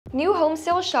New home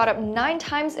sales shot up 9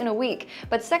 times in a week,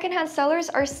 but secondhand sellers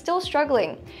are still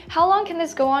struggling. How long can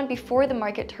this go on before the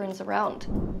market turns around?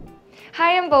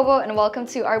 Hi, I'm Bobo and welcome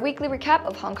to our weekly recap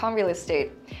of Hong Kong real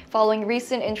estate. Following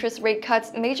recent interest rate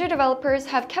cuts, major developers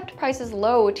have kept prices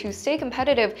low to stay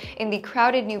competitive in the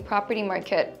crowded new property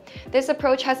market. This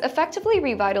approach has effectively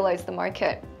revitalized the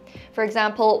market. For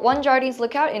example, One Jardine's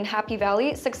Lookout in Happy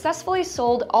Valley successfully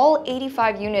sold all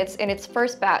 85 units in its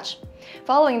first batch.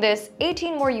 Following this,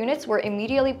 18 more units were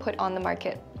immediately put on the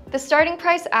market. The starting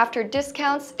price after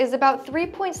discounts is about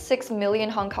 3.6 million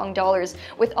Hong Kong dollars,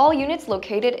 with all units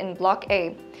located in Block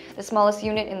A. The smallest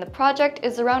unit in the project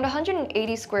is around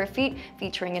 180 square feet,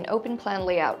 featuring an open plan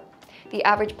layout. The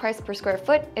average price per square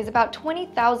foot is about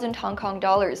 20,000 Hong Kong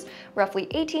dollars, roughly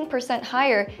 18%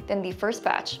 higher than the first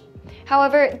batch.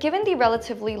 However, given the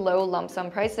relatively low lump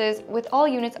sum prices, with all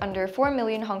units under 4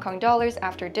 million Hong Kong dollars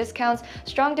after discounts,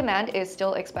 strong demand is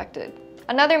still expected.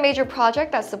 Another major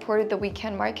project that supported the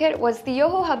weekend market was the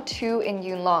Yoho Hub II in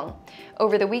Yuen Long.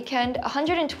 Over the weekend,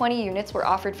 120 units were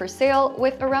offered for sale,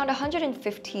 with around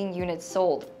 115 units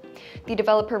sold. The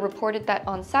developer reported that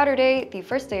on Saturday, the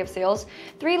first day of sales,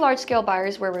 3 large-scale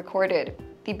buyers were recorded.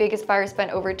 The biggest buyer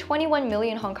spent over 21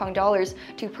 million Hong Kong dollars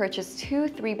to purchase 2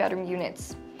 3-bedroom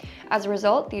units. As a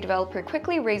result, the developer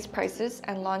quickly raised prices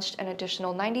and launched an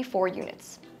additional 94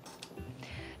 units.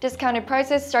 Discounted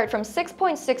prices start from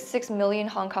 6.66 million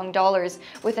Hong Kong dollars,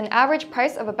 with an average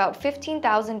price of about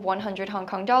 15,100 Hong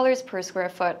Kong dollars per square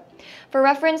foot. For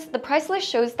reference, the price list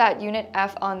shows that Unit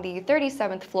F on the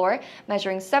 37th floor,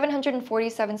 measuring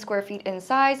 747 square feet in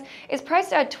size, is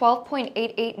priced at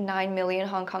 12.889 million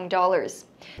Hong Kong dollars.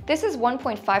 This is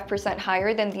 1.5%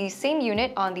 higher than the same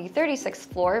unit on the 36th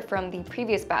floor from the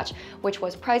previous batch, which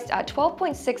was priced at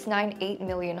 12.698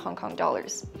 million Hong Kong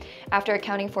dollars. After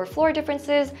accounting for floor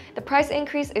differences, the price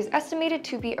increase is estimated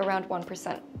to be around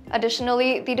 1%.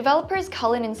 Additionally, the developer's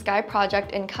Cullinan Sky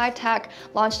project in Kai Tak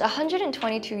launched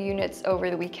 122 units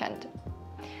over the weekend.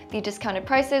 The discounted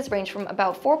prices range from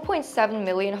about 4.7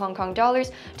 million Hong Kong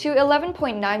dollars to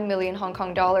 11.9 million Hong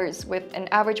Kong dollars, with an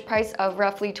average price of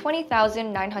roughly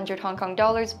 20,900 Hong Kong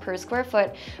dollars per square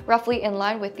foot, roughly in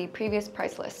line with the previous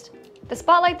price list. The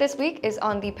spotlight this week is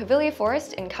on the Pavilia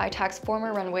Forest in Kai Tak's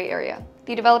former runway area.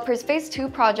 The developer's Phase 2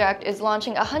 project is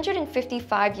launching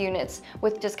 155 units,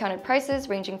 with discounted prices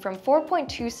ranging from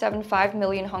 4.275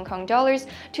 million Hong Kong dollars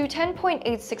to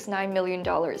 10.869 million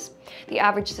dollars. The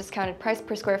average discounted price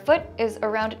per square foot is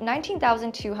around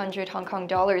 19,200 Hong Kong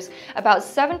dollars, about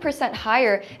 7%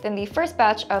 higher than the first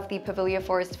batch of the Pavilia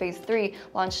Forest Phase 3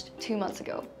 launched 2 months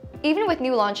ago. Even with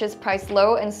new launches priced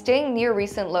low and staying near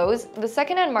recent lows, the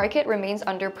secondhand market remains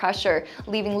under pressure,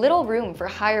 leaving little room for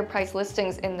higher price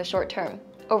listings in the short term.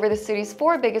 Over the city's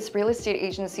 4 biggest real estate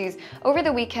agencies, over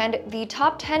the weekend, the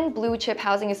top 10 blue-chip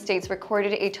housing estates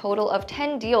recorded a total of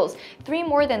 10 deals, 3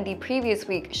 more than the previous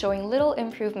week, showing little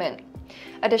improvement.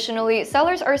 Additionally,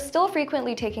 sellers are still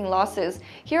frequently taking losses.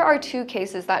 Here are 2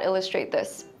 cases that illustrate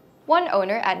this. One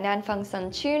owner at Nanfang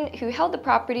Sun Chun, who held the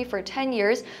property for 10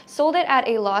 years, sold it at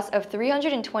a loss of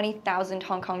 320,000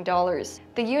 Hong Kong dollars.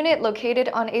 The unit, located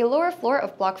on a lower floor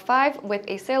of Block 5 with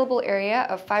a saleable area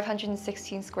of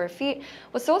 516 square feet,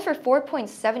 was sold for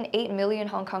 4.78 million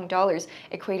Hong Kong dollars,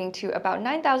 equating to about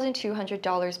 9,200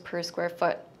 dollars per square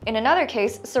foot. In another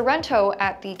case, Sorrento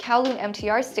at the Kowloon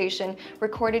MTR station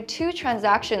recorded 2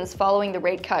 transactions following the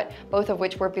rate cut, both of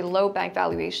which were below bank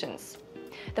valuations.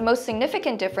 The most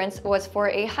significant difference was for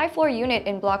a high-floor unit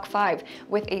in Block 5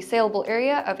 with a saleable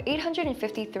area of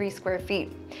 853 square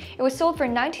feet. It was sold for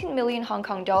 19 million Hong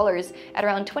Kong dollars at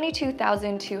around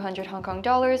 22,200 Hong Kong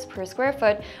dollars per square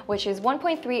foot, which is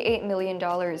 1.38 million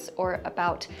dollars, or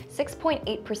about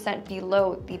 6.8%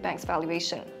 below the bank's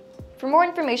valuation. For more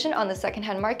information on the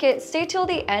secondhand market, stay till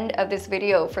the end of this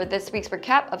video for this week's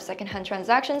recap of secondhand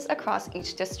transactions across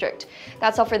each district.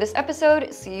 That's all for this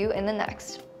episode. See you in the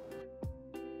next.